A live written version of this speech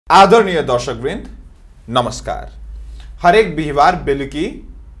आदरणीय दर्शकवृन्द नमस्कार। हरेक बिहिबार बेलुकी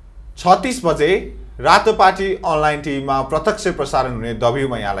 36 बजे रातोपाटी अनलाइन टिभीमा प्रत्यक्ष प्रसारण हुने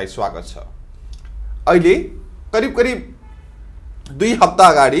दबिउमा यहाँलाई स्वागत छ। अहिले करिब 2 हप्ता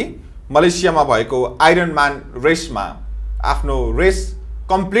अगाडि मलेसियामा भएको आइरनम रेसमा आफ्नो रेस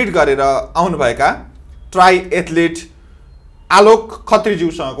कम्प्लिट गरेर आउनुभएका ट्राइएथलिट आलोक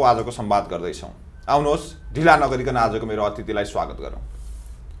खत्रीज्यूसँगको आजको संवाद गर्दैछौँ। आउनुहोस् ढिला नगरिकन आजको मेरो अतिथिलाई स्वागत गरौँ।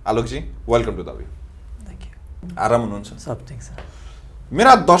 आलोक जी, वेलकम टु दबी। Thank you. आराम हुनुहुन्छ? सब ठिक छ।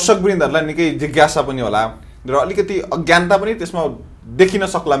 मेरा दर्शकवृन्दहरूलाई निकै जिज्ञासा पनि होला र अलिकति अज्ञानता पनि त्यसमा देखिन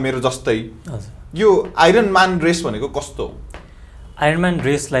सक्ला मेरो जस्तै। हजुर। यो आइरनम रेस भनेको कस्तो हो? आइरनम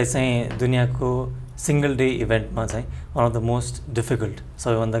रेसलाई चाहिँ दुनियाँको सिंगल डे इभेन्टमा चाहिँ one of the most difficult,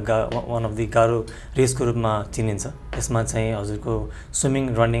 सबैभन्दा वान अफ द गाह्रो रेसको रूपमा चिनिन्छ। यसमा चाहिँ हजुरको स्विमिङ,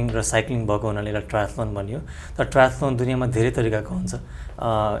 रनिङ र साइक्लिङ भएको हुनाले यसलाई ट्रायथलोन भनियो। तर ट्रायथलोन दुनियाँमा धेरै तरिकाको हुन्छ।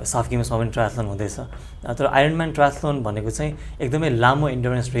 साफ गेम्समा पनि ट्रायथलोन हुँदैछ, तर आइरनम ट्रायथलोन भनेको चाहिँ एकदमै लामो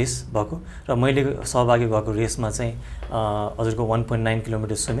इन्ड्योरेन्स रेस भएको र मैले सहभागी भएको रेसमा चाहिँ हजुरको 1.9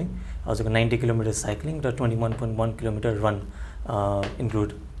 किलोमिटर स्विमिङ, हजुरको 90 किलोमिटर साइक्लिङ र 21.1 किलोमिटर रन इन्क्लुड।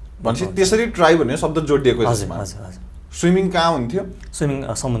 भनेपछि त्यसरी ट्राई भन्ने शब्द जोडिएको छ यसमा। हजुर हजुर। स्विमिङ कहाँ हुन्थ्यो? स्विमिङ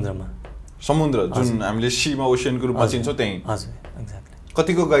समुद्रमा। समुद्र जुन हामीले सीमा ओसियनको रूपमा चिन्छौँ त्यही। हजुर, एक्ज्याक्टली।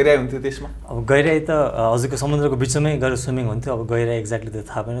 कतिको गहिराइ हुन्थ्यो त्यसमा? अब गहिराइ त हजुरको समुद्रको बिचमै गएर स्विमिङ हुन्थ्यो। अब गहिराइ एक्ज्याक्टली त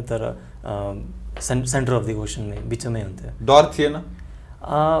थाहा भएन, तर सेन्टर अफ द ओसनमै बिचमै हुन्थ्यो। डर थिएन?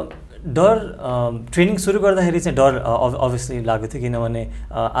 डर ट्रेनिङ सुरु गर्दाखेरि चाहिँ डर अभियसली लागेको थियो, किनभने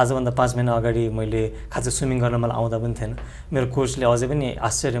आजभन्दा 5 महिना अगाडि मैले खासै स्विमिङ गर्न मलाई आउँदा पनि थिएन। मेरो कोचले अझै पनि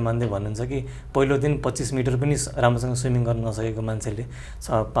आश्चर्य मान्दै भन्नुहुन्छ कि पहिलो दिन 25 मिटर पनि राम्रोसँग स्विमिङ गर्न नसकेको मान्छेले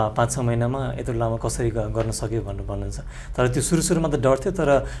 5-6 महिनामा यत्रो लामो कसरी गर्न सक्यो भनेर भन्नुहुन्छ। तर त्यो सुरुमा त डर थियो, तर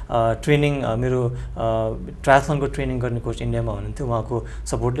ट्रेनिङ मेरो ट्रायथलोनको ट्रेनिङ गर्ने कोच इन्डियामा हुनुहुन्थ्यो, उहाँको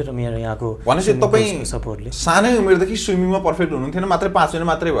सपोर्टले र मेरो यहाँको सपोर्टले। सानै उमेरदेखि स्विमिङमा पर्फेक्ट हुनुहुन्थेन, मात्रै 5 महिना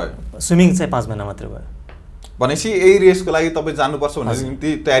मात्रै भयो? स्विमिङ चाहिँ 5 महिना मात्रै भयो। भनेपछि यही रेसको लागि तपाईँ जानुपर्छ भनेर निम्ति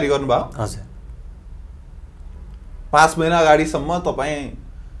तयारी गर्नुभयो? हजुर। 5 महिना अगाडिसम्म तपाईँ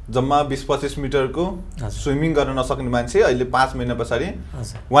जम्मा 20-25 मिटरको स्विमिङ गर्न नसक्ने मान्छे अहिले 5 महिना पछाडि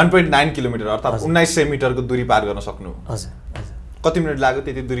 1.9 किलोमिटर अर्थात् 1900 मिटरको दूरी पार गर्न सक्नु। हजुर हजुर। कति मिनट लाग्यो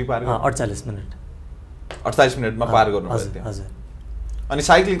त्यति दूरी पार गर्न? 48 मिनट। 48 मिनटमा पार गर्नुभयो त्यहाँ। हजुर। अनि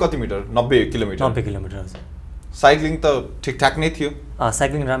साइक्लिङ कति मिटर? 90 किलोमिटर। 90 किलोमिटर। हजुर। साइक्लिङ त ठिकठाक नै थियो?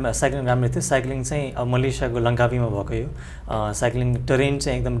 साइक्लिङ राम्रै थियो। साइक्लिङ चाहिँ मलेसियाको लङ्कावीमा भएको यो साइक्लिङ टरेन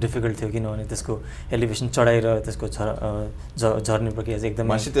चाहिँ एकदम डिफिकल्ट थियो, किनभने त्यसको एलिभेसन चढाइ र त्यसको झर्ने प्रक्रिया चाहिँ एकदम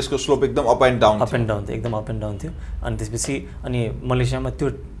त्यसको स्लोप एकदम अप एन्ड डाउन थियो, एकदम अप एन्ड डाउन थियो। अनि त्यसपछि मलेसियामा त्यो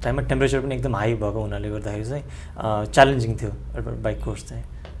टाइममा टेम्परेचर पनि एकदम हाई भएको हुनाले गर्दाखेरि चाहिँ च्यालेन्जिङ थियो बाइक कोर्स चाहिँ।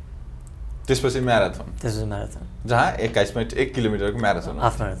 त्यसपछि म्याराथन जहाँ 21.1 किलोमिटरको म्याराथन,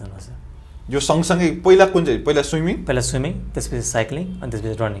 हाफ म्याराथन। हजुर। यो सँगसँगै पहिला कुन चाहिँ? पहिला स्विमिङ, त्यसपछि साइक्लिङ अनि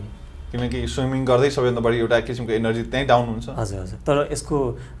त्यसपछि रनिङ। किनकि स्विमिङ गर्दै सबैभन्दा बढी एउटा किसिमको एनर्जी त्यहीँ डाउन हुन्छ। हजुर हजुर। तर यसको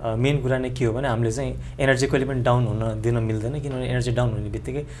मेन कुरा नै के हो भने हामीले चाहिँ एनर्जी कहिले पनि डाउन हुन दिन मिल्दैन, किनभने एनर्जी डाउन हुने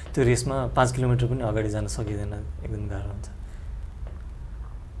बित्तिकै त्यो रेसमा 5 किलोमिटर पनि अगाडि जान सकिँदैन, एकदम गाह्रो हुन्छ।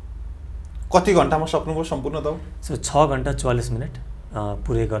 कति घन्टामा सक्नुभयो सम्पूर्ण त? 6 घन्टा 44 मिनट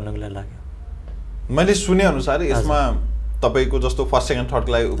पुरै गर्नको लागि लाग्यो। मैले सुने अनुसार यसमा तपाईको जस्तो फर्स्ट सेकेन्ड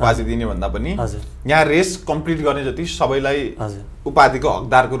थर्डलाई उपाधि दिने भन्दा पनि यहाँ रेस कम्प्लिट गर्ने जति सबैलाई उपाधिको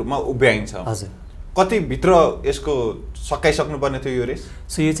हकदारको रूपमा उभ्याइन्छ। हजुर। कति भित्र यसको सकाइसक्नु पर्ने थियो यो रेस?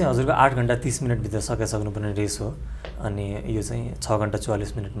 सो यो चाहिँ हजुरको 8 घन्टा 30 मिनट भित्र सकाइसक्नु पर्ने रेस हो, अनि यो चाहिँ 6 घन्टा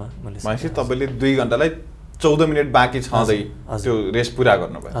 44 मिनटमा मैले। भनेपछि तपाईँले 2 घन्टालाई 14 मिनट बाँकी छँदै त्यो रेस पुरा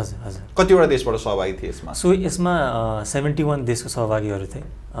गर्नुभयो। हजुर हजुर। कतिवटा देशबाट सहभागी थिए यसमा? सो यसमा 71 देशको सहभागीहरू थिए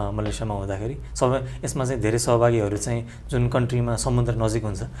मलेसियामा हुँदाखेरि। यसमा चाहिँ धेरै सहभागीहरू चाहिँ जुन कन्ट्रीमा समुद्र नजिक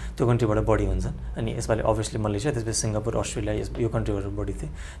हुन्छ त्यो कन्ट्रीबाट बढी हुन्छन्, अनि यसपालि अभियसली मलेसिया, त्यसपछि सिङ्गापुर, अस्ट्रेलिया यो कन्ट्रीबाट बढी थिए।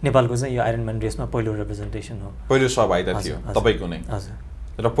 नेपालको चाहिँ यो आइरनम रेसमा पहिलो रिप्रेजेन्टेसन हो, पहिलो सहभागिता थियो तपाईँको नै। हजुर।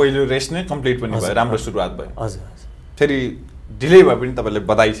 र पहिलो रेस नै कम्प्लिट पनि भयो, राम्रो सुरुवात भयो। हजुर हजुर। फेरि ढिलै भए पनि तपाईँलाई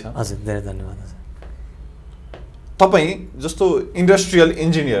बधाई छ। हजुर, धेरै धन्यवाद। हजुर। तपाईँ जस्तो इन्डस्ट्रियल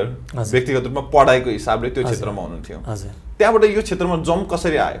इन्जिनियर व्यक्तिगत रूपमा पढाइको हिसाबले त्यो क्षेत्रमा हुनुहुन्थ्यो, त्यहाँबाट यो क्षेत्रमा जम्प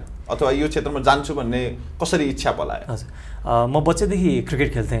कसरी आयो अथवा यो क्षेत्रमा जान्छु भन्ने कसरी इच्छा पलायो? हजुर। म बच्चादेखि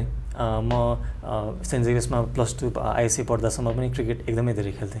क्रिकेट खेल्थेँ। म सेन्ट जेभियर्समा +2 आइएससी पढ्दासम्म पनि क्रिकेट एकदमै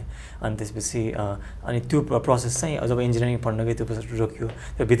धेरै खेल्थेँ। अनि त्यसपछि अनि त्यो प्रोसेस चाहिँ जब इन्जिनियरिङ पढ्न गएँ त्यो पछि रोकियो।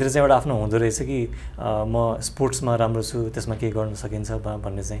 त्यो भित्र चाहिँ एउटा आफ्नो हुँदो रहेछ कि म स्पोर्ट्समा राम्रो छु, त्यसमा केही गर्न सकिन्छ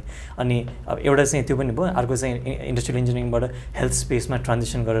भन्ने चाहिँ। अनि अब एउटा चाहिँ त्यो पनि भयो, अर्को चाहिँ इन्डस्ट्रियल इन्जिनियरिङबाट हेल्थ स्पेसमा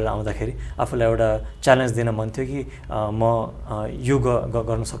ट्रान्जिसन गरेर आउँदाखेरि आफूलाई एउटा च्यालेन्ज दिन मन थियो कि म यो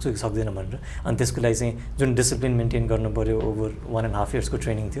गर्न सक्छु कि सक्दिनँ भनेर। अनि त्यसको लागि चाहिँ जुन डिसिप्लिन मेन्टेन गर्नु पऱ्यो ओभर 1.5 इयर्सको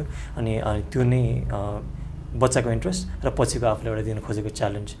ट्रेनिङ थियो। अनि त्यो नै बच्चाको इन्ट्रेस्ट र पछिको आफूले एउटा दिन खोजेको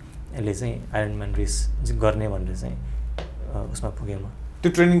च्यालेन्जले चाहिँ आइरनम्यान रेस गर्ने भनेर चाहिँ उसमा पुगेँ म।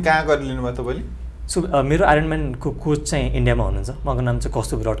 त्यो ट्रेनिङ कहाँ गरेर लिनुभयो तपाईँले? सो मेरो आइरनम्यानको कोच चाहिँ इन्डियामा हुनुहुन्छ, उहाँको नाम चाहिँ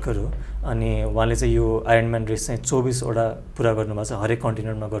कस्तुभ रटकर हो। अनि उहाँले चाहिँ यो आइरनम्यान रेस चाहिँ 24वटा पुरा गर्नुभएको छ, हरेक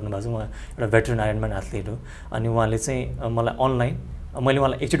कन्टिनेन्टमा गर्नुभएको छ। उहाँ एउटा भेटरन आइरनम्यान एथलिट हो। अनि उहाँले चाहिँ मलाई अनलाइन, मैले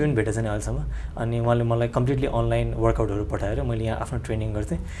उहाँलाई एकचोटि पनि भेटेको छैन अहिलेसम्म। अनि उहाँले मलाई कम्प्लिटली अनलाइन वर्कआउटहरू पठाएर मैले यहाँ आफ्नो ट्रेनिङ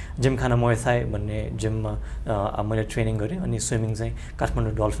गर्थेँ। जिमखाना मोएथाई भन्ने जिममा मैले ट्रेनिङ गरेँ। अनि स्विमिङ चाहिँ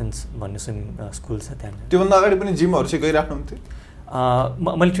काठमाडौँ डल्फिन्स भन्ने स्विमिङ स्कुल छ त्यहाँ। त्योभन्दा अगाडि पनि जिमहरू चाहिँ गइराख्नुहुन्थ्यो?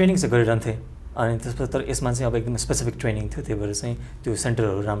 मैले ट्रेनिङ चाहिँ गरिरहन्थेँ। अनि त्यसपछि तर यसमा चाहिँ अब एकदम स्पेसिफिक ट्रेनिङ थियो, त्यही भएर चाहिँ त्यो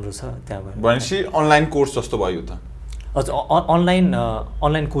सेन्टरहरू राम्रो छ त्यहाँ गएर। भनेपछि अनलाइन कोर्स जस्तो भयो त? हजुर,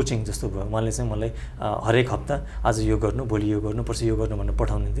 अनलाइन कोचिङ जस्तो भयो। उहाँले चाहिँ मलाई हरेक हप्ता आज यो गर्नु, भोलि यो गर्नु, पर्सि यो गर्नु भनेर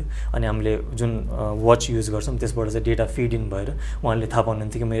पठाउनुहुन्थ्यो। अनि हामीले जुन वाच युज गर्छौँ त्यसबाट चाहिँ डेटा फिड इन भएर उहाँले थाहा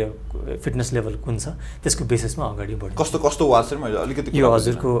पाउनुहुन्थ्यो कि मेरो फिटनेस लेभल कुन छ, त्यसको बेसिसमा अगाडि बढ्यो। कस्तो वाच चाहिँ मैले अलिकति यो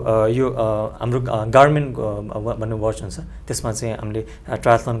हजुरको यो हाम्रो गार्मेन भन्ने वाच हुन्छ। त्यसमा चाहिँ हामीले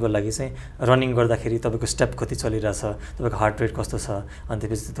ट्रायथलनको लागि चाहिँ रनिङ गर्दाखेरि तपाईँको स्टेप कति चलिरहेछ, तपाईँको हार्ट रेट कस्तो छ, अनि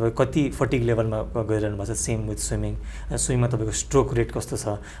त्यसपछि तपाईँ कति फटिग लेभलमा गइरहनु भएको छ। सेम विथ स्विमिङमा तपाईँको स्ट्रोक रेट कस्तो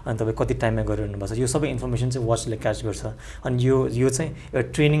छ, अनि तपाईँ कति टाइममा गरिरहनु भएको छ, यो सबै इन्फर्मेसन चाहिँ वाचले क्याच गर्छ। अनि यो चाहिँ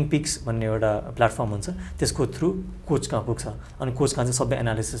एउटा ट्रेनिङ पिक्स भन्ने एउटा प्लेटफर्म हुन्छ, त्यसको थ्रु कोच कहाँ पुग्छ। अनि कोच कहाँ चाहिँ सबै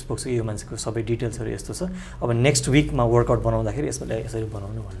एनालिसिस पुग्छ, यो मान्छेको सबै डिटेल्सहरू यस्तो छ, अब नेक्स्ट विकमा वर्कआउट बनाउँदाखेरि यसरी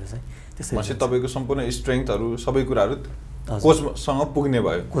बनाउनु भनेर चाहिँ त्यसरी तपाईँको सम्पूर्ण स्ट्रेङ्थहरू सबै कुराहरू कोचसँग पुग्ने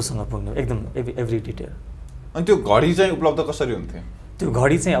भयो? कोचसँग पुग्ने एकदम एभ्री डिटेल। अनि त्यो घडी चाहिँ उपलब्ध कसरी हुन्थ्यो? त्यो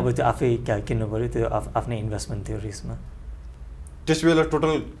घडी चाहिँ अब त्यो आफै किन्नु पऱ्यो, त्यो आफ्नै इन्भेस्टमेन्ट थियो रेसमा। त्यस बेला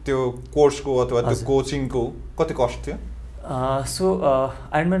टोटल त्यो कोर्सको अथवा त्यो कोचिङको कति कस्ट थियो? सो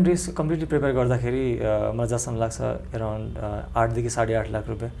आइरनम्यान रेस कम्प्लिटली प्रिपेयर गर्दाखेरि मलाई जहाँसम्म लाग्छ अराउन्ड 8 देखि 8.5 लाख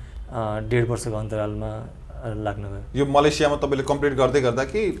रुपियाँ 1.5 वर्षको अन्तरालमा लाग्न गयो। यो मलेसियामा तपाईँले कम्प्लिट गर्दै गर्दा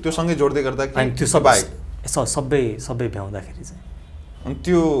कि त्यो सँगै जोड्दै गर्दा कि? अनि त्यो सबै भ्याउँदाखेरि चाहिँ। अनि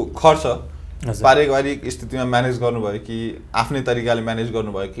त्यो खर्च पारिवारिक स्थितिमा म्यानेज गर्नुभयो कि आफ्नै तरिकाले म्यानेज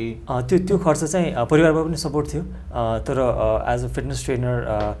गर्नुभयो कि? त्यो खर्च चाहिँ परिवारबाट पनि सपोर्ट थियो, तर एज अ फिटनेस ट्रेनर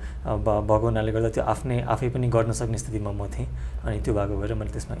भएको हुनाले गर्दा त्यो आफै पनि गर्न सक्ने स्थितिमा म थिएँ। अनि त्यो भएको भएर मैले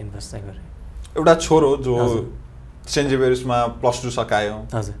त्यसमा इन्भेस्ट चाहिँ गरेँ। एउटा छोरो जो सेन्ट जेभियर्समा +2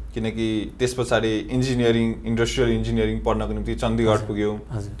 सकायो, हजुर, किनकि त्यस पछाडि इन्डस्ट्रियल इन्जिनियरिङ पढ्नको निम्ति चण्डीगढ पुग्यो।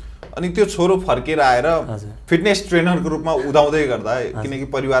 अनि त्यो छोरो फर्केर आएर फिटनेस ट्रेनरको रूपमा उदाउँदै गर्दा, किनकि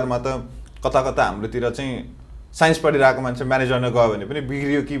परिवारमा त कता हाम्रोतिर चाहिँ साइन्स पढिरहेको मान्छे म्यानेजरमा गयो भने पनि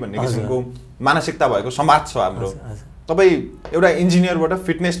बिग्रियो कि भन्ने किसिमको मानसिकता भएको समाज छ हाम्रो। तपाईँ एउटा इन्जिनियरबाट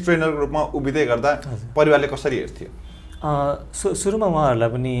फिटनेस ट्रेनरको रूपमा उभिँदै गर्दा परिवारले कसरी हेर्थ्यो? सुरुमा उहाँहरूलाई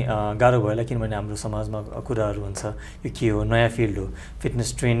पनि गाह्रो भयो होला, किनभने हाम्रो समाजमा कुराहरू हुन्छ यो के हो, नयाँ फिल्ड हो।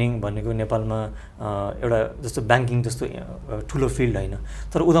 फिटनेस ट्रेनिङ भनेको नेपालमा एउटा जस्तो ब्याङ्किङ जस्तो ठुलो फिल्ड होइन,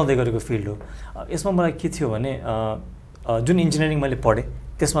 तर उदाउँदै गरेको फिल्ड हो। यसमा मलाई के थियो भने जुन इन्जिनियरिङ मैले पढेँ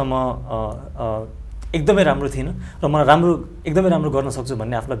त्यसमा म एकदमै राम्रो थिइनँ र मलाई एकदमै राम्रो गर्न सक्छु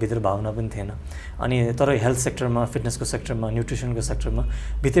भन्ने आफूलाई भित्र भावना पनि थिएन। अनि तर हेल्थ सेक्टरमा, फिटनेसको सेक्टरमा, न्युट्रिसनको सेक्टरमा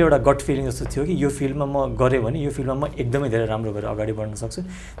भित्र एउटा गट फिलिङ जस्तो थियो कि यो फिल्डमा म गरेँ भने यो फिल्डमा म एकदमै धेरै राम्रो भएर अगाडि बढ्न सक्छु।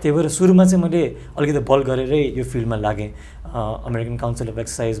 त्यही भएर सुरुमा चाहिँ मैले अलिकति बल गरेरै यो फिल्डमा लागेँ। अमेरिकन काउन्सिल अफ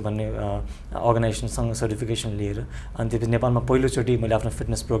एक्सर्साइज भन्ने अर्गनाइजेसनसँग सर्टिफिकेसन लिएर। अनि त्यसपछि नेपालमा पहिलोचोटि मैले आफ्नो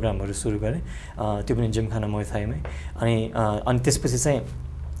फिटनेस प्रोग्रामहरू सुरु गरेँ, त्यो पनि जिमखाना मोएथाईमै। अनि त्यसपछि चाहिँ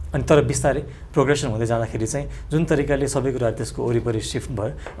तर बिस्तारै प्रोग्रेसन हुँदै जाँदाखेरि चाहिँ जुन तरिकाले सबै कुराहरू त्यसको वरिपरि सिफ्ट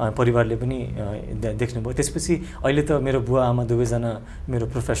भयो, परिवारले पनि देख्नुभयो। त्यसपछि अहिले त मेरो बुवा आमा दुवैजना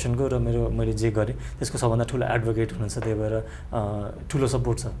मेरो प्रोफेसनको र मैले जे गरेँ त्यसको सबभन्दा ठुलो एडभोकेट हुनुहुन्छ। त्यही भएर ठुलो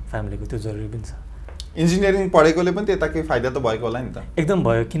सपोर्ट छ फ्यामिलीको, त्यो जरुरी पनि छ। इन्जिनियरिङ पढेकोले पनि त्यता केही फाइदा त भएको होला नि त? एकदम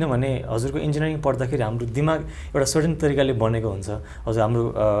भयो, किनभने हजुरको इन्जिनियरिङ पढ्दाखेरि हाम्रो दिमाग एउटा सर्टेन तरिकाले बनेको हुन्छ। हजुर हाम्रो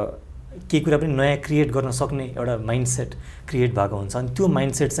केही कुरा पनि नयाँ क्रिएट गर्न सक्ने एउटा माइन्डसेट क्रिएट भएको हुन्छ। अनि त्यो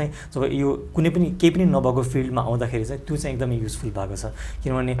माइन्डसेट चाहिँ जब यो केही पनि नभएको फिल्डमा आउँदाखेरि चाहिँ त्यो चाहिँ एकदमै युजफुल भएको छ।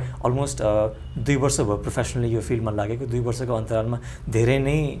 किनभने अलमोस्ट 2 वर्ष भयो प्रोफेसनली यो फिल्डमा लागेको। 2 वर्षको अन्तरालमा धेरै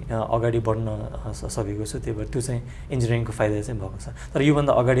नै अगाडि बढ्न सकेको छु। त्यही भएर त्यो चाहिँ इन्जिनियरिङको फाइदा चाहिँ भएको छ। तर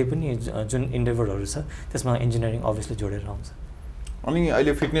योभन्दा अगाडि पनि जुन इन्डेभरहरू छ त्यसमा इन्जिनियरिङ अभियसली जोडेर आउँछ। अनि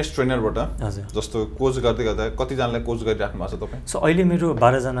अहिले फिटनेस ट्रेनरबाट हजुर जस्तो कोच गर्दै गर्दा कतिजनालाई कोच गरिराख्नु भएको छ तपाईँ? सो अहिले मेरो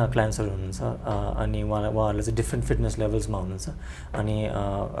 12 जना क्लाइन्ट्सहरू हुनुहुन्छ अनि उहाँहरूले चाहिँ डिफ्रेन्ट फिटनेस लेभल्समा हुनुहुन्छ अनि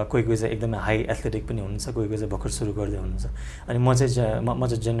कोही कोही चाहिँ एकदमै हाई एथलेटिक पनि हुनुहुन्छ, कोही कोही चाहिँ भर्खर सुरु गर्दै हुनुहुन्छ। अनि म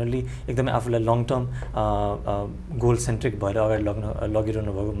चाहिँ जेनरली एकदमै आफूलाई लङ टर्म गोल सेन्ट्रिक भएर अगाडि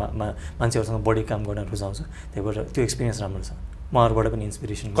लगिरहनु भएको मान्छेहरूसँग बढी काम गर्न रुचाउँछु। त्यही भएर त्यो एक्सपिरियन्स राम्रो छ, उहाँहरूबाट पनि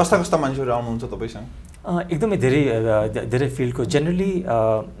इन्सपिरेसन। कस्ता मान्छेहरू आउनुहुन्छ तपाईँसँग? एकदमै धेरै फिल्डको generally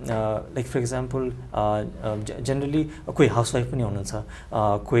like for example generally कोही हाउसवाइफ पनि हुनुहुन्छ,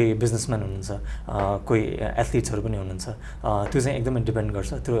 कोही बिजनेसम्यान हुनुहुन्छ, कोही एथलिट्सहरू पनि हुनुहुन्छ। त्यो चाहिँ एकदमै डिपेन्ड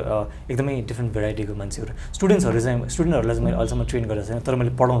गर्छ, त्यो एकदमै डिफ्रेन्ट भेराइटीको मान्छेहरू। स्टुडेन्ट्सहरूलाई चाहिँ मैले अहिलेसम्म ट्रेन गरेको छैन, तर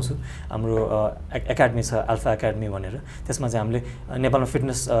मैले पढाउँछु। हाम्रो एकाडेमी छ अल्फा एकाडेमी भनेर, त्यसमा चाहिँ हामीले नेपालमा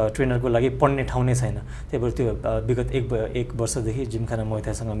फिटनेस ट्रेनरको लागि पढ्ने ठाउँ नै छैन। त्यही भएर त्यो विगत एक वर्षदेखि जिमखाना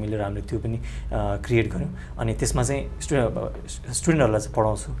मोइथासँग मिलेर हामीले त्यो पनि क्रिएट गऱ्यौँ अनि त्यसमा चाहिँ स्टुडेन्टहरूलाई चाहिँ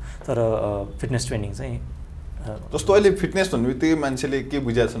पढाउँछु। तर फिटनेस ट्रेनिङ चाहिँ जस्तो अहिले फिटनेस भन्ने बित्तिकै मान्छेले के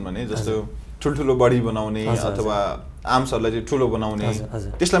बुझाएको छन् भने जस्तो ठुल्ठुलो बडी बनाउने अथवा आर्म्सहरूलाई चाहिँ ठुलो बनाउने,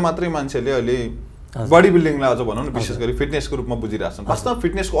 त्यसलाई मात्रै मान्छेले अहिले बडी बिल्डिङलाई अझ भनौँ न विशेष गरी फिटनेसको रूपमा बुझिरहेको छन्। वास्तवमा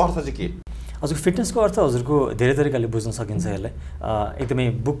फिटनेसको अर्थ चाहिँ के? हजुरको फिटनेसको अर्थ हजुरको धेरै तरिकाले बुझ्न सकिन्छ यसलाई।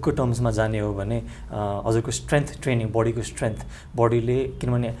 एकदमै बुकको टर्म्समा जाने हो भने हजुरको स्ट्रेन्थ ट्रेनिङ, बडीको स्ट्रेन्थ, बडीले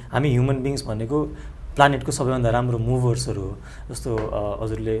किनभने हामी ह्युमन बिङ्स भनेको प्लानेटको सबैभन्दा राम्रो मुभर्सहरू हो। जस्तो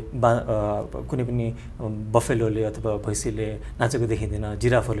हजुरले कुनै पनि बफेलोले अथवा भैँसीले नाचेको देखिँदैन,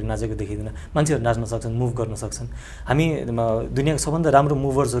 जिराफहरूले नाचेको देखिँदैन, मान्छेहरू नाच्न सक्छन्, मुभ गर्न सक्छन्। हामी दुनियाँको सबभन्दा राम्रो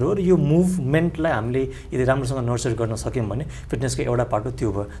मुभर्सहरू हो र यो मुभमेन्टलाई हामीले यदि राम्रोसँग नर्चर गर्न सक्यौँ भने फिटनेसको एउटा पार्ट हो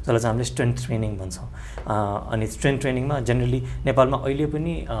त्यो भयो, जसलाई चाहिँ हामीले स्ट्रेन्थ ट्रेनिङ भन्छौँ। अनि स्ट्रेन्थ ट्रेनिङमा जेनरली नेपालमा अहिले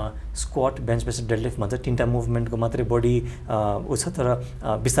पनि स्क्वाट, बेन्च प्रेस, डेडलिफ्ट भन्छ, तिनवटा मुभमेन्टको मात्रै बडी ऊ छ, तर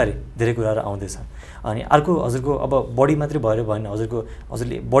बिस्तारै धेरै कुराहरू आउँदैछ। अनि अर्को हजुरको अब बडी मात्रै भएर भएन,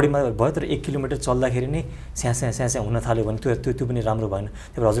 हजुरले बडीमा भयो तर 1 किलोमिटर चल्दाखेरि नै स्यास्या हुन थाल्यो भने त्यो पनि राम्रो भएन।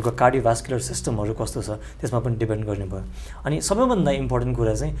 त्यही भएर हजुरको कार्डियोभास्कुलर सिस्टमहरू कस्तो छ त्यसमा पनि डिपेन्ड गर्ने भयो। अनि सबैभन्दा इम्पोर्टेन्ट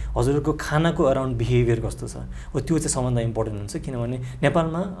कुरा चाहिँ हजुरको खानाको अराउन्ड बिहेभियर कस्तो छ, हो त्यो चाहिँ सबभन्दा इम्पोर्टेन्ट हुन्छ। किनभने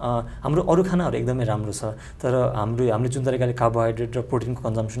नेपालमा हाम्रो अरू खानाहरू एकदमै राम्रो छ, तर हामीले जुन तरिकाले कार्बोहाइड्रेट र प्रोटिनको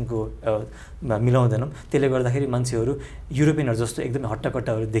कन्जम्सनको मिलाउँदैनौँ, त्यसले गर्दाखेरि मान्छेहरू युरोपियनहरू जस्तो एकदमै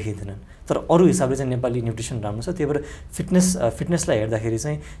हट्टाकट्टाहरू देखिँदैनन्। तर अरू हिसाबले चाहिँ नेपाली न्युट्रिसन राम्रो छ। त्यही भएर फिटनेसलाई हेर्दाखेरि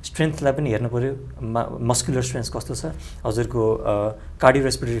चाहिँ स्ट्रेन्थलाई पनि हेर्नु पऱ्यो, मस्कुलर स्ट्रेन्थ कस्तो छ, हजुरको कार्डियो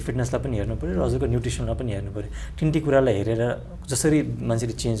रेस्पिरेटरी फिटनेसलाई पनि हेर्नु पऱ्यो र हजुरको न्युट्रिसनलाई पनि हेर्नु पऱ्यो। तिनटी कुरालाई हेरेर जसरी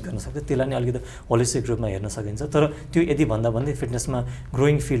मान्छेले चेन्ज गर्न सक्छ त्यसलाई नै अलिकति होलिस्टिक रूपमा हेर्न सकिन्छ। तर त्यो यदि भन्दै फिटनेसमा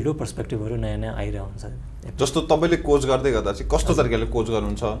ग्रोइङ फिल्ड हो, पर्सपेक्टिभहरू नयाँ आइरहेको हुन्छ। जस्तो तपाईँले कोच गर्दै गर्दा चाहिँ कस्तो तरिकाले कोच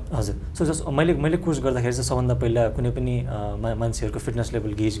गर्नुहुन्छ? हजुर, सो जस्तो मैले कोच गर्दाखेरि चाहिँ सबभन्दा पहिला कुनै पनि मान्छेहरूको फिटनेस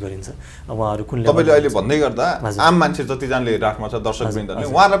लेभल गेज गरिन्छ। उहाँहरू कुन लेभल तपाईँले अहिले भन्दै गर्दा आम मान्छे जतिजनाले हेरिराख्नु छ, दर्शकवृन्दले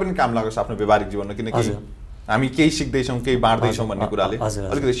उहाँहरूलाई पनि काम लागोस् आफ्नो व्यावहारिक जीवनमा, किनकि हामी केही सिक्दैछौँ, केही बाँड्दैछौँ भन्ने कुराले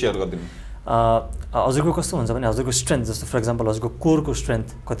अलिकति सेयर गरिदिनु। हजुरको कस्तो हुन्छ भने हजुरको स्ट्रेन्थ, जस्तो फर इक्जाम्पल हजुरको कोरको स्ट्रेन्थ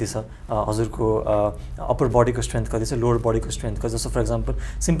कति छ, हजुरको अप्पर बडीको स्ट्रेन्थ कति छ, लोवर बडीको स्ट्रेन्थ कति। जस्तो फर इक्जाम्पल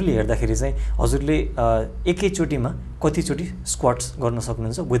सिम्पली हेर्दाखेरि चाहिँ हजुरले एकैचोटिमा कतिचोटि स्क्वाट्स गर्न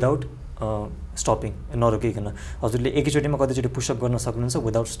सक्नुहुन्छ विदाउट स्टपिङ, नरोकिकन। हजुरले एकैचोटिमा कतिचोटि पुसअप गर्न सक्नुहुन्छ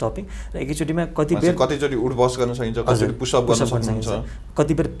विदाउट स्टपिङ, र एकैचोटिमा कतिचोटि उठ बस गर्न सकिन्छ, कतिचोटि पुसअप गर्न सकिन्छ,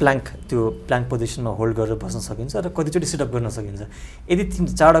 कति बेर प्लाङ्क पोजिसनमा होल्ड गरेर बस्न सकिन्छ, र कतिचोटि सिटअप गर्न सकिन्छ। यदि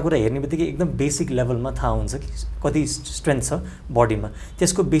 4वटा कुरा हेर्ने बित्तिकै एकदम बेसिक लेभलमा थाहा हुन्छ कि कति स्ट्रेन्थ छ बडीमा,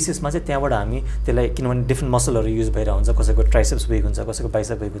 त्यसको बेसिसमा चाहिँ त्यहाँबाट हामी त्यसलाई, किनभने डिफ्रेन्ट मसलहरू युज भइरहेको हुन्छ, कसैको ट्राइसेप्स विक हुन्छ, कसैको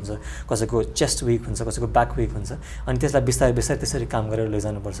बाइसेप विक हुन्छ, कसैको चेस्ट विक हुन्छ, कसैको ब्याक विक हुन्छ, अनि त्यसलाई बिस्तारै त्यसरी काम गरेर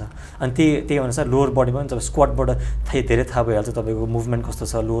लैजानुपर्छ। अनि त्यही अनुसार लोवर बडीमा पनि तपाईँ स्क्वाटबाट धेरै थाहा भइहाल्छ तपाईँको मुभमेन्ट कस्तो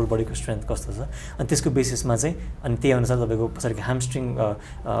छ, लोवर बडीको स्ट्रेन्थ कस्तो छ, अनि त्यसको बेसिसमा चाहिँ अनि त्यही अनुसार तपाईँको पछाडिको ह्यामस्ट्रिङ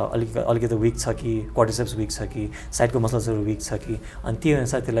अलिकति विक छ कि, क्वाड्रिसेप्स विक छ कि, साइडको मसल्सहरू विक छ कि, अनि त्यही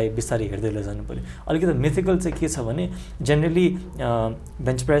अनुसार त्यसलाई बिस्तारै हेर्दै लैजानु पऱ्यो। अलिकति मिथिकल चाहिँ के छ भने जेनरली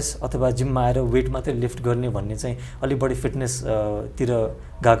बेन्च प्रेस अथवा जिममा आएर वेट मात्रै लिफ्ट गर्ने भन्ने चाहिँ अलिक बढी फिटनेसतिर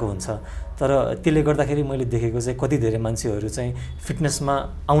गएको हुन्छ, तर त्यसले गर्दाखेरि मैले देखेको चाहिँ कति धेरै मान्छेहरू चाहिँ फिटनेसमा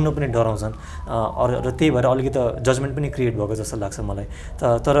आउन पनि डराउँछन् र त्यही भएर अलिकति जजमेन्ट पनि क्रिएट भएको जस्तो लाग्छ मलाई।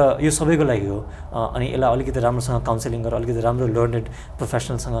 तर यो सबैको लागि हो। अनि यसलाई अलिकति राम्रोसँग काउन्सिलिङ गरेर अलिकति राम्रो लर्नेड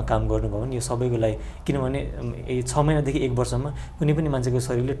प्रोफेसनलसँग काम गर्नुभयो भने यो सबैको लागि, किनभने 6 महिनादेखि 1 वर्षमा कुनै पनि मान्छेको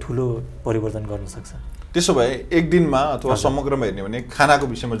शरीरले ठुलो परिवर्तन गर्न सक्छ। त्यसो भए एक दिनमा अथवा समग्रमा हेर्ने भने खानाको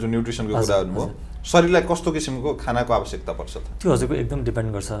विषयमा जुन न्युट्रिसनको कुरा गर्नुभयो, शरीरलाई कस्तो किसिमको खानाको आवश्यकता पर्छ त? त्यो हजुरको एकदम डिपेन्ड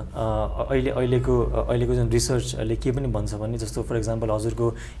गर्छ। अहिलेको जुन रिसर्चले के पनि भन्छ भने, जस्तो फर इक्जाम्पल हजुरको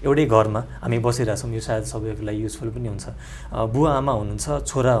एउटै घरमा हामी बसिरहेछौँ, यो सायद सबैको लागि युजफुल पनि हुन्छ। बुवा आमा हुनुहुन्छ,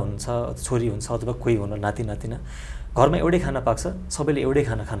 छोरा हुनुहुन्छ, छोरी हुन्छ, अथवा कोही हुनु नाति नातिना, घरमा एउटै खाना पाक्छ, सबैले एउटै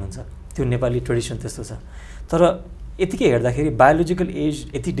खाना खानुहुन्छ, त्यो नेपाली ट्रेडिसन त्यस्तो छ। तर यतिकै हेर्दाखेरि बायोलोजिकल एज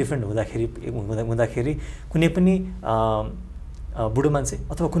यति डिफ्रेन्ट हुँदाखेरि कुनै पनि बुढो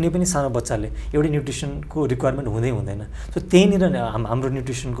मान्छे अथवा कुनै पनि सानो बच्चाले एउटै न्युट्रिसनको रिक्वायरमेन्ट हुँदैन। सो त्यहीँनिर हाम्रो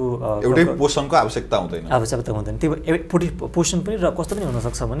न्युट्रिसनको एउटै पोषणको आवश्यकता हुँदैन। त्यही पोषण पनि र कस्तो पनि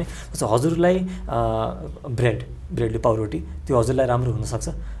हुनसक्छ भने जस्तो हजुरलाई ब्रेडले पाउरोटी त्यो हजुरलाई राम्रो हुनसक्छ,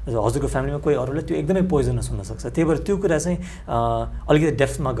 हजुरको फ्यामिलीमा कोही अरूलाई त्यो एकदमै पोइजनस हुनसक्छ। त्यही भएर त्यो कुरा चाहिँ अलिकति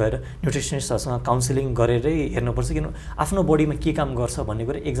डेप्थमा गएर न्युट्रिसनिस्टहरूसँग काउन्सिलिङ गरेरै हेर्नुपर्छ, किन आफ्नो बडीमा के काम गर्छ भन्ने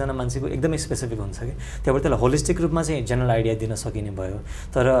कुरा एकजना मान्छेको एकदमै स्पेसिफिक हुन्छ कि। त्यही भएर त्यसलाई होलिस्टिक रूपमा चाहिँ जेनरल आइडिया दिन सकिने भयो,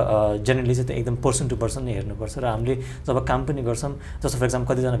 तर जेनरली चाहिँ त्यो एकदम पर्सन टु पर्सन नै हेर्नुपर्छ। र हामीले जब काम पनि गर्छौँ, जस्तो फर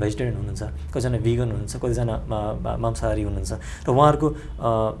एक्जाम्पल कतिजना भेजिटेरियन हुनुहुन्छ, कतिजना भिगन हुनुहुन्छ, कतिजना मांसाहारी हुनुहुन्छ, र उहाँहरूको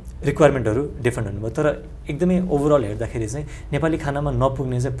रिक्वायरमेन्टहरू डिफ्रेन्ट हुनुभयो। तर एकदमै ओभरअल हेर्दाखेरि चाहिँ नेपाली खानामा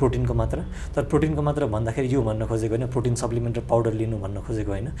नपुग्ने चाहिँ प्रोटिनको मात्रा। तर प्रोटिनको मात्रा भन्दाखेरि यो भन्न खोजेको होइन प्रोटिन सप्लिमेन्ट र पाउडर लिनु भन्न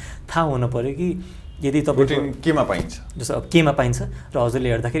खोजेको होइन। थाहा हुनु पऱ्यो कि यदि तपाईँ केमा पाइन्छ, जस्तो अब केमा पाइन्छ, र हजुरले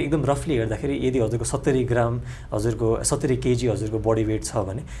हेर्दाखेरि एकदम रफली हेर्दाखेरि यदि हजुरको 70 ग्राम हजुरको 70 केजी हजुरको बडी वेट छ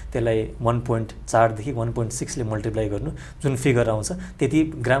भने त्यसलाई 1.4 देखि 1.6ले मल्टिप्लाई गर्नु, जुन फिगर आउँछ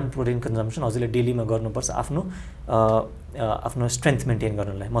त्यति ग्राम प्रोटिन कन्जम्सन हजुरले डेलीमा गर्नुपर्छ आफ्नो स्ट्रेन्थ मेन्टेन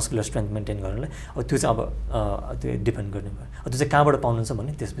गर्नलाई, मस्कुलर स्ट्रेन्थ मेन्टेन गर्नलाई। अब त्यो चाहिँ अब त्यो डिपेन्ड गर्ने भयो। त्यो चाहिँ कहाँबाट पाउनुहुन्छ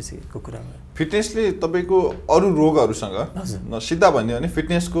भने त्यसपछिको कुरा भयो। फिटनेसले तपाईँको अरू रोगहरूसँग सिधा भन्यो भने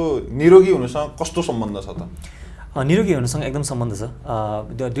फिटनेसको निरोगी हुनुसँग कस्तो सम्बन्ध छ त? निरोगी हुनुसँग एकदम सम्बन्ध छ।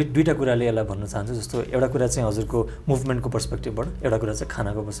 दुईवटा कुराले यसलाई भन्न चाहन्छु। जस्तो एउटा कुरा चाहिँ हजुरको मुभमेन्टको पर्सपेक्टिभबाट, एउटा कुरा चाहिँ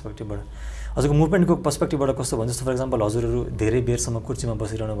खानाको पर्सपेक्टिभबाट। हजुरको मुभमेन्टको पर्सपेक्टिभबाट कस्तो भन्छ, जस्तो फर एक्जाम्पल हजुरहरू धेरै बेरसम्म कुर्सीमा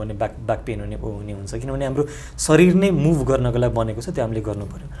बसिरहनु भने ब्याक पेन हुने हुन्छ, किनभने हाम्रो शरीर नै मुभ गर्नको लागि बनेको छ, त्यो हामीले गर्नु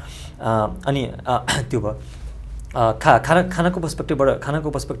पऱ्यो। अनि त्यो भयो खानाको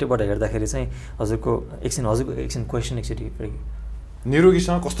पर्सपेक्टिभबाट हेर्दाखेरि चाहिँ हजुरको एकछिन क्वेसन एकचोटि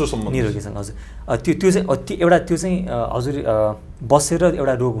निरोगीसँग कस्तो सम्बन्ध? निरोगीसँग हजुर त्यो चाहिँ हजुर बसेर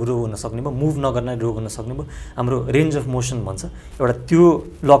एउटा रोग हुन सक्ने भयो, मुभ नगर्ने रोग हुन सक्ने भयो। हाम्रो रेन्ज अफ मोसन भन्छ एउटा त्यो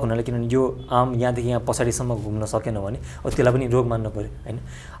लक हुनाले, किनभने यो आम यहाँदेखि यहाँ पछाडिसम्म घुम्न सकेन भने अब त्यसलाई पनि रोग मान्नु पऱ्यो होइन।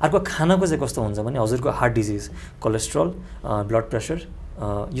 अर्को खानाको चाहिँ कस्तो हुन्छ भने हजुरको heart disease, cholesterol, blood pressure,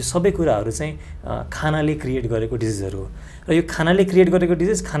 यो सबै कुराहरू चाहिँ खानाले क्रिएट गरेको डिजिजहरू हो। र यो खानाले क्रिएट गरेको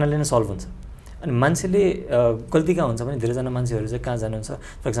डिजिज खानाले नै सल्भ हुन्छ। अनि मान्छेले गल्ती कहाँ हुन्छ भने धेरैजना मान्छेहरू चाहिँ कहाँ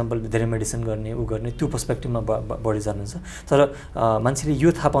जानुहुन्छ, फर एक्जाम्पल धेरै मेडिसिन गर्ने त्यो पर्सपेक्टिभमा बढी जानुहुन्छ। तर मान्छेले यो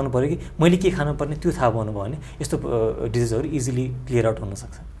थाहा पाउनु पऱ्यो कि मैले के खानुपर्ने त्यो थाहा पाउनु भयो भने यस्तो डिजिजहरू इजिली क्लियर आउट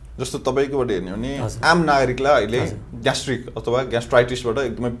हुनसक्छ। जस्तो तपाईँकोबाट हेर्ने हो भने आम नागरिकलाई अहिले ग्यास्ट्रिक अथवा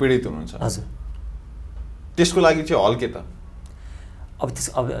ग्यास्ट्राइटिसबाट एकदमै पीडित हुनुहुन्छ, हजुर त्यसको लागि चाहिँ हल के त? अब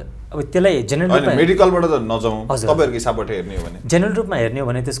त्यसलाई जेनरल रूपमा मेडिकलबाट त नजाउँ, तपाईँहरूको हिसाबबाट हेर्ने हो भने जेनरल रूपमा हेर्ने हो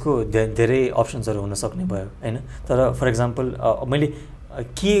भने त्यसको धेरै अप्सन्सहरू हुन सक्ने भयो होइन। तर फर एक्जाम्पल मैले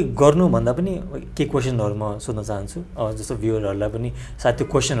के गर्नु भन्दा पनि के क्वेसनहरू म सोध्न चाहन्छु, जस्तो भ्युअरहरूलाई पनि सायद त्यो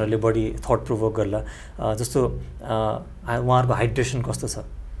क्वेसनहरूले बढी थट प्रोभोक गर्ला। जस्तो उहाँहरूको हाइड्रेसन कस्तो छ,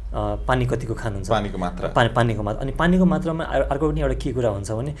 पानी कतिको खानुहुन्छ, पानीको मात्रा, अनि पानीको मात्रामा अर्को पनि एउटा के कुरा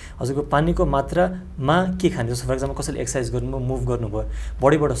हुन्छ भने हजुरको पानीको मात्रामा के खाने। जस्तो फर एक्जाम्पल कसैले एक्सर्साइज गर्नुभयो, मुभ गर्नुभयो,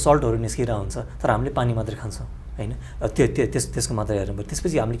 बडीबाट सल्टहरू निस्किरहेको हुन्छ, तर हामीले पानी मात्रै खान्छौँ होइन। त्यसको मात्रा हेर्नु पऱ्यो।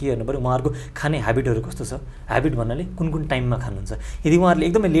 त्यसपछि हामीले के हेर्नु पऱ्यो, उहाँहरूको खाने हेबिटहरू कस्तो छ। हेबिट भन्नाले कुन टाइममा खानुहुन्छ। यदि उहाँहरूले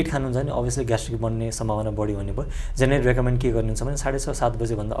एकदमै लेट खानुहुन्छ भने अभियसली ग्यास्ट्रिक बन्ने सम्भावना बढी हुने भयो। जेनरली रेकमेन्ड के गर्नुहुन्छ भने 6:30-7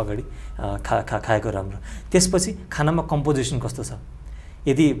 बजेभन्दा अगाडि खाएको राम्रो। त्यसपछि खानामा कम्पोजिसन कस्तो छ,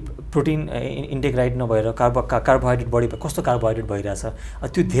 यदि प्रोटिन इन्टेक राइट नभएर कार्बोहाइड्रेट बढी कस्तो कार्बोहाइड्रेट भइरहेछ,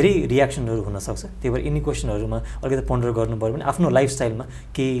 त्यो धेरै रियाक्सनहरू हुनसक्छ। त्यही भएर यिनी क्वेसनहरूमा अलिकति पन्डर गर्नु पऱ्यो भने आफ्नो लाइफस्टाइलमा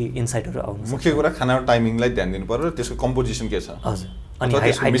केही इन्साइटहरू आउनु। मुख्य कुरा खाना टाइमिङलाई ध्यान दिनु पऱ्यो र त्यसको कम्पोजिसन के छ। हजुर, अनि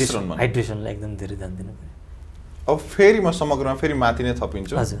हाइड्रेसनलाई एकदम धेरै ध्यान दिनु पऱ्यो। अब फेरि म समग्रमा फेरि माथि नै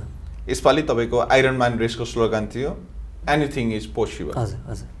थपिन्छु। हजुर, यसपालि तपाईँको आइरनम्यान रेसको स्लोगन थियो एनिथिङ इज पोसिबल। हजुर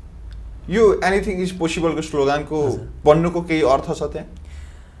हजुर, यो एनिथिङ इज पोसिबलको स्लोगनको बन्नुको केही अर्थ छ त्यहाँ?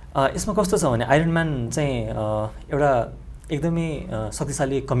 यसमा कस्तो छ भने आइरनम्यान चाहिँ एउटा एकदमै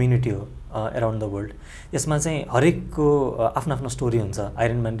शक्तिशाली कम्युनिटी हो एराउन्ड द वर्ल्ड। यसमा चाहिँ हरेकको आफ्नो आफ्नो स्टोरी हुन्छ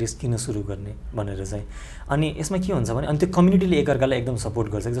आइरनम्यान रेस किन सुरु गर्ने भनेर चाहिँ। अनि यसमा के हुन्छ भने अनि त्यो कम्युनिटीले एकअर्कालाई एकदम सपोर्ट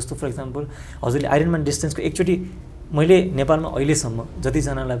गर्छ। जस्तो फर एक्जाम्पल हजुरले आइरनम्यान डिस्टेन्सको एकचोटि मैले नेपालमा अहिलेसम्म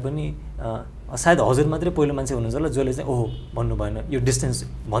जतिजनालाई पनि सायद हजुर मात्रै पहिलो मान्छे हुनुहुन्छ होला जसले चाहिँ ओहो भन्नु भएन यो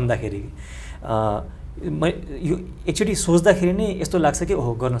डिस्टेन्स भन्दाखेरि। यो एकचोटि सोच्दाखेरि नै यस्तो लाग्छ कि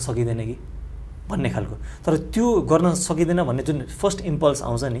ओहो गर्न सकिँदैन कि भन्ने खालको। तर त्यो गर्न सकिँदैन भन्ने जुन फर्स्ट इम्पल्स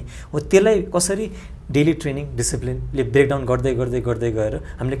आउँछ नि हो त्यसलाई कसरी डेली ट्रेनिङ डिसिप्लिनले ब्रेकडाउन गर्दै गर्दै गर्दै गएर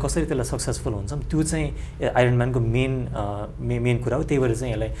हामीले कसरी त्यसलाई सक्सेसफुल हुन्छौँ त्यो चाहिँ आइरनम्यानको मेन कुरा हो। त्यही भएर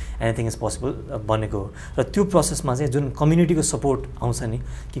चाहिँ यसलाई एनिथिङ इज पोसिबल बनेको हो। र त्यो प्रोसेसमा चाहिँ जुन कम्युनिटीको सपोर्ट आउँछ नि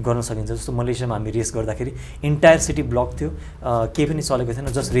कि गर्न सकिन्छ। जस्तो मलेसियामा हामी रेस गर्दाखेरि इन्टायर सिटी ब्लक थियो, केही पनि चलेको थिएन,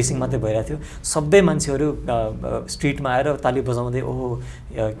 जस्ट रेसिङ मात्रै भइरहेको थियो। सबै मान्छेहरू स्ट्रिटमा आएर ताली बजाउँदै ओहो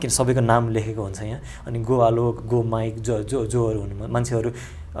किन सबैको नाम लेखेको हुन्छ यहाँ। अनि गो आलोक, गो माइक, जोहरू हुनु मान्छेहरू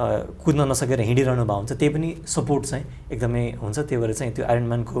कुद्न नसकेर हिँडिरहनु भएको हुन्छ, त्यही पनि सपोर्ट चाहिँ एकदमै हुन्छ। त्यही भएर चाहिँ त्यो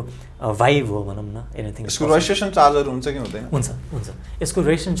आइरनम्यानको भाइब हो भनौँ न। एनिथिङ यसको रेजिस्ट्रेसन चार्जहरू हुन्छ कि हुँदैन? हुन्छ हुन्छ। यसको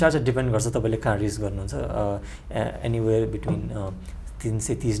रेजिस्ट्रेसन चार्ज डिपेन्ड गर्छ तपाईँले कहाँ रेस गर्नुहुन्छ। एनिवेयर बिट्विन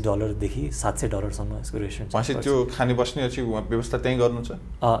 $330 $700 यसको रेजिस्ट्रेसन। त्यो खाने बस्ने व्यवस्था त्यहीँ गर्नुहुन्छ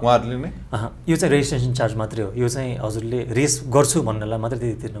उहाँहरूले नै? यो चाहिँ रेजिस्ट्रेसन चार्ज मात्रै हो। यो चाहिँ हजुरले रेस गर्छु भन्नलाई मात्रै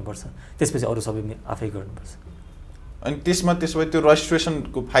त्यति तिर्नुपर्छ, त्यसपछि अरू सबै आफै गर्नुपर्छ। अनि त्यसो भए त्यो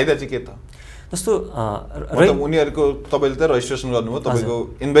रेजिस्ट्रेसनको फाइदा चाहिँ के त? जस्तो उनीहरूको तपाईँले त रेजिस्ट्रेसन गर्नुभयो, तपाईँको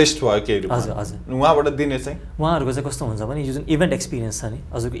इन्भेस्ट भयो केही? हजुर हजुर। उहाँबाट दिने चाहिँ उहाँहरूको चाहिँ कस्तो हुन्छ भने यो जुन इभेन्ट एक्सपिरियन्स छ नि,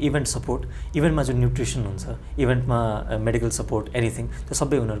 हजुरको इभेन्ट सपोर्ट, इभेन्टमा जुन न्युट्रिसन हुन्छ, इभेन्टमा मेडिकल सपोर्ट एनिथिङ त्यो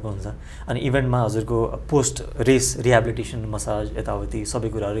सबै उनीहरूको हुन्छ। अनि इभेन्टमा हजुरको पोस्ट रेस रिहेबिलिटेसन, मसाज, यताउति सबै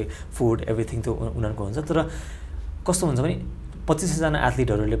कुराहरू, फुड एभ्रिथिङ त्यो उनीहरूको हुन्छ। तर कस्तो हुन्छ भने 2500 जना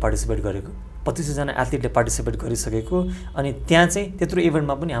एथलिटहरूले पार्टिसिपेट गरेको, 2500 जना एथलिटले पार्टिसिपेट गरिसकेको, अनि त्यहाँ चाहिँ त्यत्रो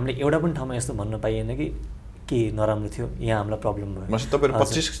इभेन्टमा पनि हामीले एउटा पनि ठाउँमा यस्तो भन्न पाइएन कि के नराम्रो थियो, यहाँ हामीलाई प्रब्लम भयो।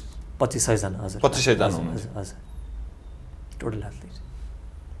 2500 जना हजुर, 2500 जना हजुर टोटल एथलिट।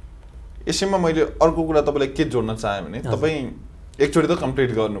 यसैमा मैले अर्को कुरा तपाईँलाई के जोड्न चाहेँ भने तपाईँ एकचोटि त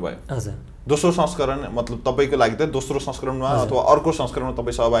कम्प्लिट गर्नुभयो हजुर, दोस्रो संस्करण मतलब तपाईँको लागि त दोस्रो संस्करणमा अथवा अर्को संस्करणमा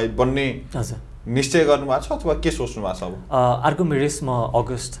तपाईँ सहभागी बन्ने निश्चय गर्नुभएको छ अथवा के सोच्नु भएको छ? अब अर्को रेस म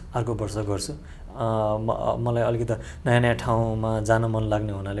अगस्त अर्को वर्ष गर्छु। मलाई अलिकति नयाँ ठाउँमा जान मन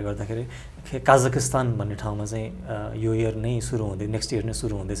लाग्ने हुनाले गर्दाखेरि काजाकिस्तान भन्ने ठाउँमा चाहिँ यो इयर नै सुरु हुँदै, नेक्स्ट इयर नै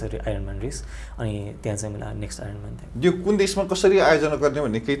सुरु हुँदैछ आइरनम्यान रेस। अनि त्यहाँ चाहिँ मलाई नेक्स्ट आइरनम्यान थियो। यो कुन देशमा कसरी आयोजना गर्ने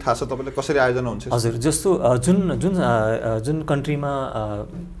भन्ने केही थाहा छ तपाईँलाई? कसरी आयोजना हुन्छ? हजुर, जस्तो जुन कन्ट्रीमा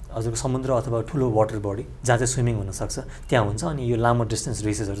हजुरको समुद्र अथवा ठुलो वाटर बडी जहाँ चाहिँ स्विमिङ हुनसक्छ त्यहाँ हुन्छ। अनि यो लामो डिस्टेन्स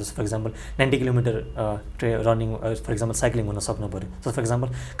रेसेसहरू जस्तो for example 90 kilometre running, for example cycling हुन सक्नु पऱ्यो। जस्तो फर इक्जाम्पल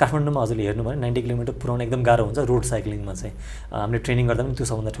काठमाडौँमा हजुरले हेर्नु भयो 90 किलोमिटर पुऱ्याउन एकदम गाह्रो हुन्छ रोड साइक्लिङमा चाहिँ। हामीले ट्रेनिङ गर्दा पनि त्यो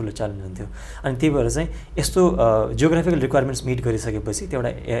सबभन्दा ठुलो च्यालेन्ज हुन्थ्यो। अनि त्यही भएर चाहिँ यस्तो जियोग्राफिकल रिक्वायरमेन्ट्स मिट गरिसकेपछि त्यो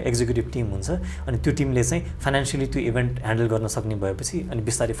एउटा एक्जिक्युटिभ टिम हुन्छ। अनि त्यो टिमले चाहिँ फाइनेन्सियली त्यो इभेन्ट ह्यान्डल गर्न सक्ने भएपछि अनि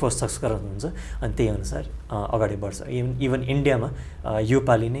बिस्तारै फर्स्ट संस्करण हुन्छ। अनि त्यही अनुसार अगाडि बढ्छ। इभन इन्डियामा यो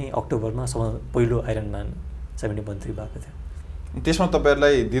पालि नै अक्टोबरमा पहिलो आइरनम्यान 70.3 भएको थियो। त्यसमा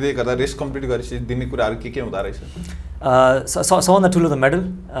तपाईँहरूलाई दिँदै गर्दा रेस कम्प्लिट गरेपछि दिने कुराहरू के हुँदो रहेछ? सबभन्दा ठुलो त मेडल।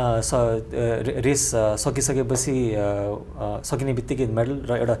 रेस सकिसकेपछि सकिने बित्तिकै मेडल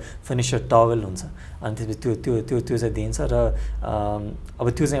र एउटा फिनिसर टवेल हुन्छ। अनि त्यसपछि त्यो चाहिँ दिइन्छ। र अब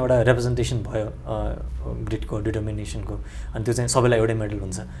त्यो चाहिँ एउटा रिप्रेजेन्टेसन भयो ग्रिडको, डिटर्मिनेसनको। अनि त्यो चाहिँ सबैलाई एउटै मेडल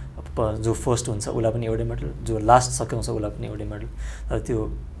हुन्छ। जो फर्स्ट हुन्छ उसलाई पनि एउटै मेडल, जो लास्ट सकाउँछ उसलाई पनि एउटै मेडल। र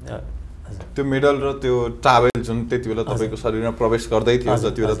त्यो मेडल र त्यो टावेल जुन त्यति बेला तपाईँको शरीरमा प्रवेश गर्दै थियो,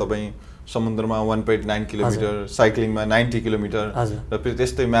 जति बेला तपाईँ समुद्रमा 1.9 किलोमिटर, साइक्लिङमा 90 किलोमिटर र फेरि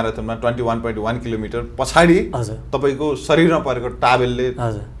त्यस्तै म्याराथनमा 21.1 किलोमिटर पछाडि तपाईँको शरीरमा परेको टावेलले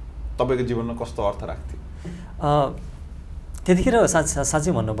तपाईँको जीवनमा कस्तो अर्थ राख्थ्यो? त्यतिखेर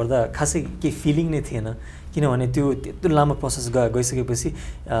साँच्चै भन्नुपर्दा खासै केही फिलिङ नै थिएन। किनभने त्यो त्यत्रो लामो प्रोसेस गइसकेपछि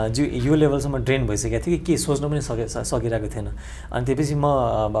यो लेभलसम्म ड्रेन भइसकेको थियो कि के सोच्न पनि सकिरहेको थिएन। अनि त्यसपछि म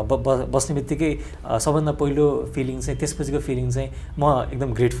बस्ने बित्तिकै सबभन्दा पहिलो फिलिङ चाहिँ, त्यसपछिको फिलिङ चाहिँ म एकदम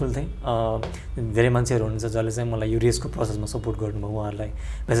ग्रेटफुल थिएँ। धेरै मान्छेहरू हुनुहुन्छ जसले चाहिँ मलाई यो रेसको प्रोसेसमा सपोर्ट गर्नुभयो, उहाँहरूलाई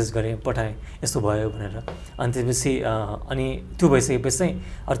मेसेज गरेँ, पठाएँ यस्तो भयो भनेर। अनि त्यसपछि अनि त्यो भइसकेपछि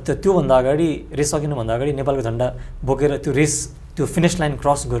चाहिँ त्योभन्दा अगाडि रेस सकिनुभन्दा अगाडि नेपालको झन्डा बोकेर त्यो फिनिस लाइन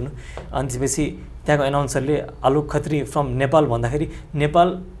क्रस गर्नु। अनि त्यसपछि त्यहाँको एनाउन्सरले आलोक खत्री फ्रम नेपाल भन्दाखेरि नेपाल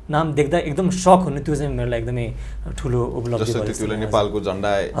नाम देख्दा एकदम सक हुनु, त्यो चाहिँ मेरो लागि एकदमै ठुलो उपलब्धि भयो। जस्तो नेपालको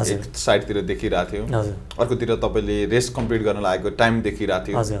झन्डा एक साइडतिर देखिरहेको थियो, अर्कोतिर तपाईँले रेस कम्प्लिट गर्न लागेको टाइम देखिरहेको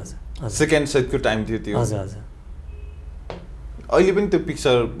थियो, सेकेन्ड सेटको टाइम थियो त्यो। अहिले पनि त्यो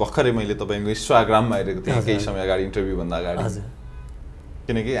पिक्चर भर्खरै मैले तपाईँको इन्स्टाग्राममा हेरेको थिएँ केही समय अगाडि, इन्टरभ्यू भन्दा अगाडि।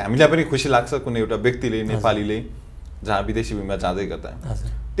 किनकि हामीलाई पनि खुसी लाग्छ कुनै एउटा व्यक्तिले, नेपालीले जहाँ विदेशी भूमिमा जाँदै गर्दा।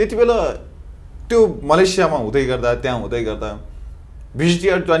 त्यति बेला त्यो मलेसियामा हुँदै गर्दा, त्यहाँ हुँदै गर्दा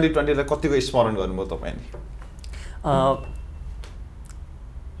भिजिटियर 2020लाई कतिको स्मरण गर्नुभयो तपाईँले?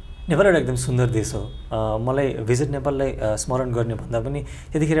 नेपाल एउटा एकदम सुन्दर देश हो। मलाई भिजिट नेपाललाई स्मरण गर्ने भन्दा पनि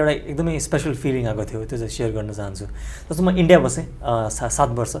त्यतिखेर एउटा एकदमै स्पेसल फिलिङ आएको थियो, त्यो चाहिँ सेयर गर्न चाहन्छु। जस्तो म इन्डिया बसेँ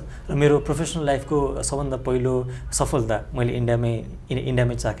 7 वर्ष र मेरो प्रोफेसनल लाइफको सबभन्दा पहिलो सफलता मैले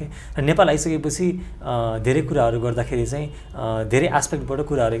इन्डियामै चाखेँ र नेपाल आइसकेपछि धेरै कुराहरू गर्दाखेरि चाहिँ धेरै एस्पेक्टबाट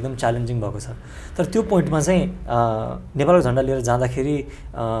कुराहरू एकदम च्यालेन्जिङ भएको छ। तर त्यो पोइन्टमा चाहिँ नेपालको झन्डा लिएर जाँदाखेरि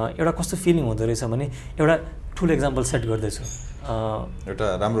एउटा कस्तो फिलिङ हुँदो रहेछ भने एउटा ठुलो एक्जाम्पल सेट गर्दैछु, एउटा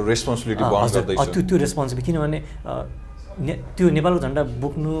राम्रो रेस्पोन्सिबिलिटी बहन गर्दैछु। त्यो रेस्पोन्सिबिलिटी किनभने त्यो नेपालको झन्डा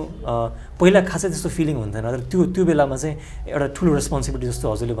बोक्नु पहिला खासै त्यस्तो फिलिङ हुन्थेन, तर त्यो बेलामा चाहिँ एउटा ठुलो रेस्पोन्सिबिलिटी जस्तो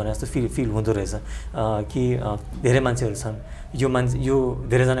हजुरले भने जस्तो फिल हुँदो रहेछ कि धेरै मान्छेहरू छन्, यो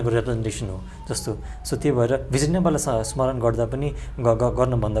धेरैजनाको रिप्रेजेन्टेसन हो जस्तो। सो त्यही भएर भिजिट नेपाललाई स्मरण गर्दा पनि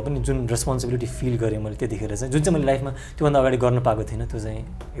गर्न भन्दा पनि जुन रेस्पोन्सिबिलिटी फिल गरेँ मैले त्यतिखेर चाहिँ, जुन चाहिँ मैले लाइफमा त्योभन्दा अगाडि गर्न पाएको थिइनँ, त्यो चाहिँ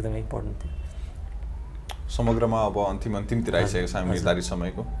एकदमै इम्पोर्टेन्ट थियो। समग्रमा अब अन्तिमतिर आइसकेको छ हामी निर्धारित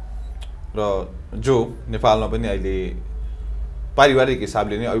समयको, र जो नेपालमा पनि अहिले पारिवारिक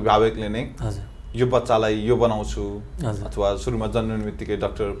हिसाबले नै अभिभावकले नै यो बच्चालाई यो बनाउँछु अथवा सुरुमा जन्मने बित्तिकै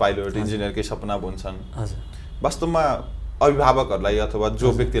डक्टर, पाइलट, इन्जिनियरकै सपना बुन्छन्, वास्तवमा अभिभावकहरूलाई अथवा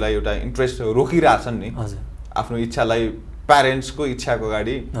जो व्यक्तिलाई एउटा इन्ट्रेस्ट रोकिरहेछन् नि आफ्नो इच्छालाई, प्यारेन्ट्सको इच्छाको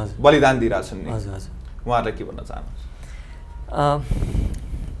अगाडि बलिदान दिइरहेछन् नि, उहाँहरूलाई के भन्न चाहनुहुन्छ?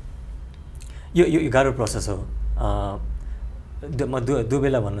 यो गाह्रो प्रोसेस हो। म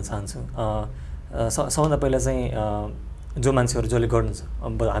दुवैलाई भन्न चाहन्छु। सबभन्दा पहिला चाहिँ जो मान्छेहरू जसले गर्नु छ,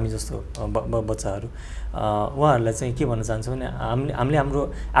 अब हामी जस्तो बच्चाहरू, उहाँहरूलाई चाहिँ के भन्न चाहन्छु भने हामीले हाम्रो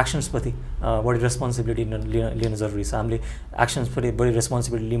एक्सन्सप्रति बढी रेस्पोन्सिबिलिटी लिन जरुरी छ। हामीले एक्सन्सप्रति बढी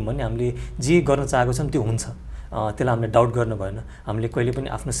रेस्पोन्सिबिलिटी लियौँ भने हामीले जे गर्न चाहेको छौँ त्यो हुन्छ, त्यसलाई हामीले डाउट गर्नु भएन, हामीले कहिले पनि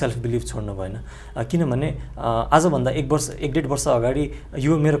आफ्नो सेल्फ बिलिभ छोड्नु भएन। किनभने आजभन्दा 1-1.5 वर्ष अगाडि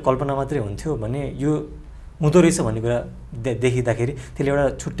यो मेरो कल्पना मात्रै हुन्थ्यो भने यो हुँदो रहेछ भन्ने कुरा देखिँदाखेरि त्यसले एउटा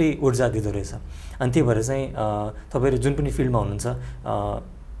छुट्टै ऊर्जा दिँदो रहेछ। अनि त्यही भएर चाहिँ तपाईँहरू जुन पनि फिल्डमा हुनुहुन्छ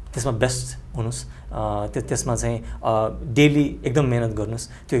त्यसमा बेस्ट हुनुहोस्, त्यसमा चाहिँ डेली एकदम मेहनत गर्नुहोस्,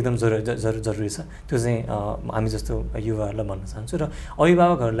 त्यो एकदम जरुरी छ। त्यो चाहिँ हामी जस्तो युवाहरूलाई भन्न चाहन्छु। र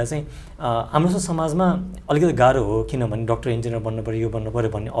अभिभावकहरूलाई चाहिँ हाम्रो समाजमा अलिकति गाह्रो हो, किनभने डक्टर, इन्जिनियर बन्नु पऱ्यो, यो बन्नु पऱ्यो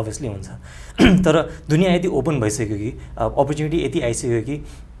भन्ने अभियसली हुन्छ। तर दुनियाँ यति ओपन भइसक्यो कि, अपर्च्युनिटी यति आइसक्यो कि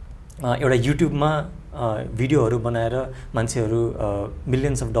एउटा युट्युबमा भिडियोहरू बनाएर मान्छेहरू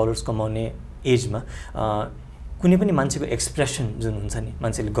मिलियन्स अफ डलर्स कमाउने एजमा कुनै पनि मान्छेको एक्सप्रेसन जुन हुन्छ नि,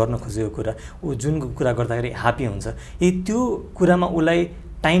 मान्छेले गर्न खोजेको कुरा, ऊ जुन कुरा गर्दाखेरि ह्याप्पी हुन्छ, त्यो कुरामा उसलाई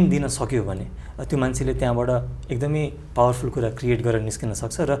टाइम दिन सक्यो भने त्यो मान्छेले त्यहाँबाट एकदमै पावरफुल कुरा क्रिएट गरेर निस्किन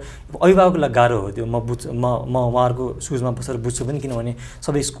सक्छ। र अभिभावकलाई गाह्रो हो त्यो, म उहाँहरूको सुजमा बसेर बुझ्छु पनि, किनभने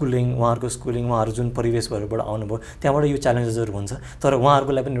सबै उहाँहरूको स्कुलिङ, उहाँहरू जुन परिवेशहरूबाट आउनुभयो त्यहाँबाट यो च्यालेन्जेसहरू हुन्छ। तर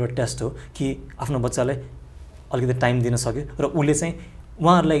उहाँहरूको लागि पनि एउटा टेस्ट हो कि आफ्नो बच्चालाई अलिकति टाइम दिन सक्यो र उसले चाहिँ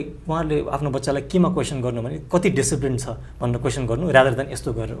उहाँहरूले आफ्नो बच्चालाई केमा क्वेसन गर्नु भने कति डिसिप्लिन छ भनेर क्वेसन गर्नु, रादर देन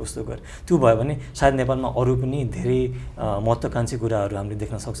यस्तो गर उस्तो गर। त्यो भयो भने सायद नेपालमा अरू पनि धेरै महत्त्वकांक्षी कुराहरू हामीले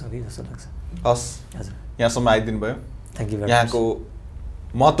देख्न सक्छौँ कि जस्तो लाग्छ। हस्, हजुर, यहाँसम्म आइदिनु भयो, थ्याङ्क यू भेरी मच। यहाँको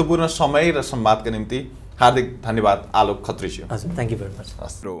महत्त्वपूर्ण समय र संवादका निम्ति हार्दिक धन्यवाद आलोक खत्रीज्यू। हजुर, थ्याङ्क यू भेरी मच।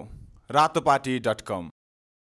 रातोपाटी.com